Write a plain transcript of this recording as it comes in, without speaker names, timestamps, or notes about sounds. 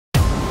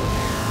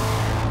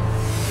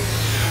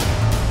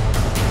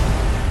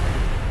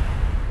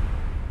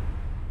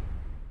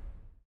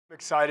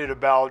excited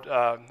about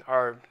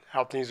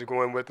how things are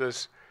going with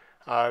us.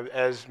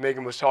 As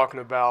Megan was talking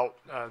about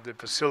the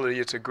facility,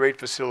 it's a great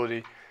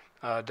facility.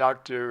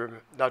 Dr.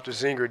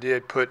 Zinger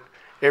did put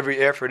every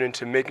effort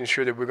into making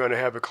sure that we're going to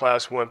have a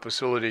Class 1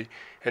 facility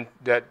and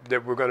that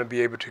we're going to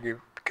be able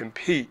to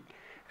compete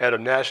at a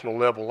national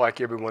level like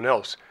everyone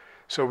else.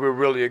 So we're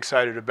really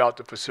excited about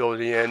the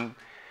facility. And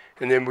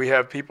then we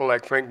have people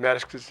like Frank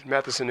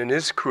Matheson and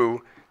his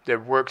crew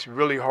that works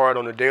really hard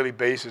on a daily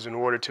basis in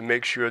order to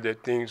make sure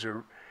that things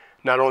are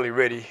not only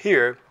ready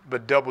here,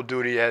 but double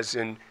duty as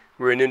in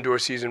we're in indoor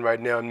season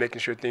right now and making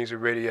sure things are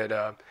ready at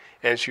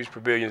Anschutz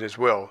Pavilion as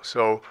well.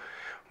 So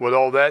with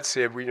all that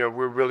said, we're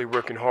really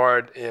working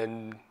hard,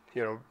 and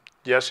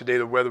yesterday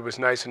the weather was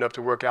nice enough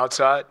to work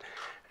outside,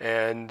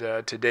 and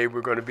today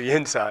we're going to be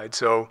inside.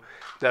 So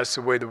that's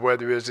the way the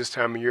weather is this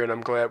time of year, and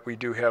I'm glad we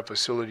do have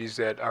facilities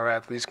that our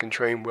athletes can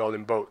train well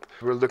in both.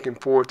 We're looking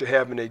forward to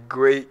having a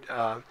great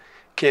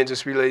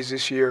Kansas Relays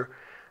this year.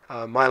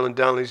 Mylan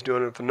Donnelly's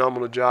doing a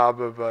phenomenal job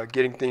of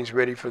getting things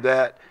ready for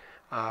that.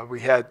 We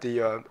had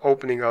the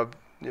opening of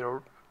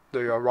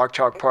the Rock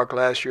Chalk Park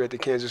last year at the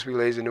Kansas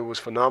Relays, and it was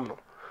phenomenal.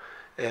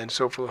 And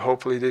so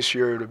hopefully this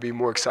year it'll be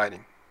more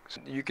exciting.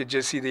 You could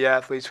just see the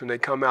athletes when they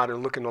come out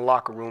and look in the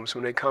locker rooms,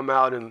 when they come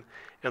out and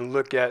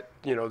look at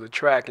the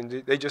track, and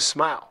they just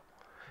smile.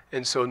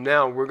 And so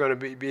now we're going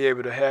to be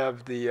able to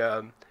have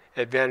the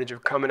advantage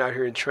of coming out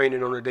here and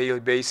training on a daily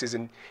basis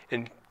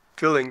and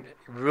feeling,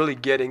 really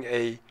getting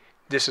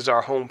this is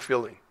our home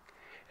feeling.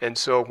 And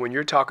so when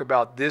you're talking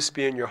about this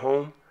being your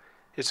home,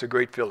 it's a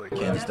great feeling.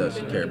 Kansas does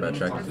care about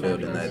track and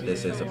field, and that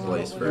this is a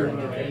place for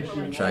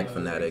track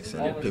fanatics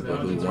and people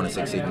who want to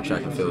succeed in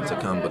track and field to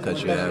come,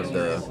 because you have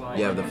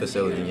the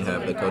facility and you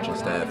have the coaching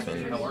staff,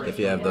 and if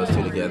you have those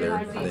two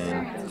together,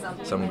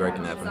 then something great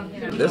can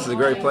happen. This is a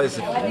great place.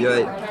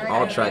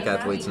 All track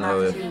athletes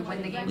know if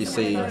you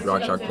see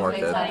Rock Chalk Park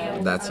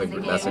that's a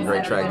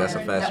great track, that's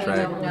a fast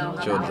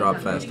track. She'll drop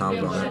fast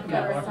times on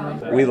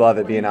it. We love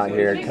it being out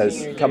here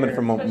because coming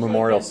from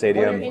Memorial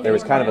Stadium, there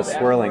was kind of a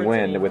swirling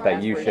wind with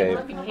that U-shape.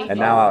 And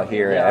now out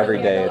here,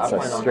 every day it's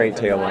a straight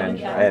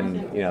tailwind,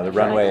 and the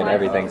runway and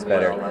everything's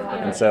better.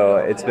 And so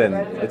it's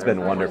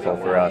been wonderful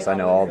for us. I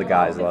know all the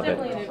guys love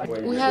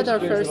it. We had our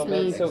first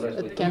meet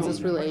at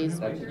Kansas Relays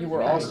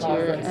last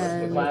year,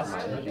 and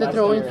the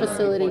throwing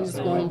facility is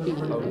going to be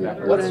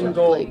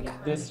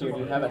this year. Do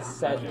you have a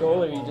set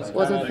goal, or you just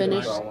wasn't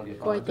finished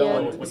quite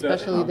yet,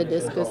 especially the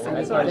discus and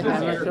the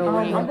hammer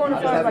throwing.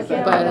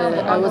 But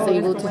I was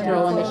able to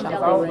throw in the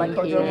shotgun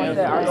ring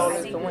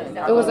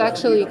here. It was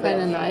actually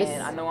kind of nice,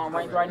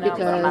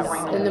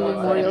 because in the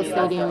Memorial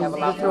Stadium,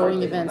 the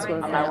throwing events were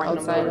kind of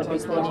outside of the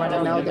stadium,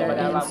 and now they're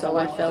in, so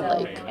I felt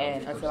like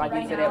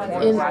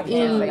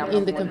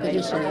in the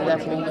competition at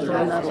that moment,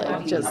 and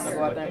not just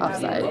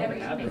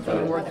outside,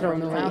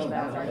 thrown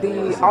away.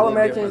 The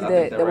All-Americans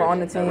that were on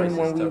the team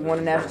when we won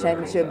the national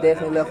championship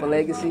definitely left a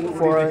legacy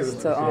for us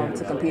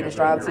to compete and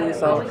strive to.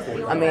 So,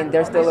 I mean,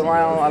 they're still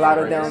around. A lot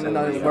of them,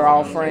 we're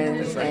all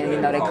friends,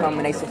 and they come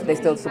and they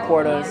still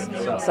support us.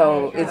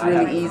 So it's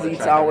really easy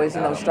to always,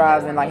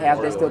 strive and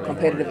have that still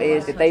competitive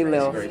edge that they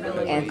left.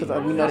 And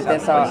because we know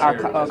that's our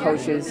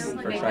coach's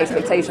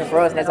expectation for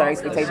us, and that's our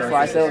expectation for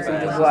ourselves. So we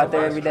just go out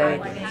there every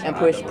day and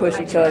push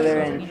each other,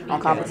 and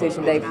on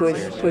competition day push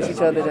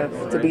each other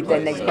to beat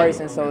that next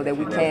person, so that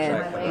we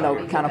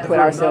can kind of put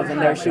ourselves in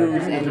their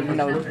shoes and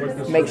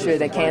make sure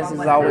that Kansas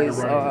is always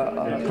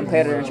a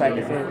competitor in track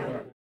and field.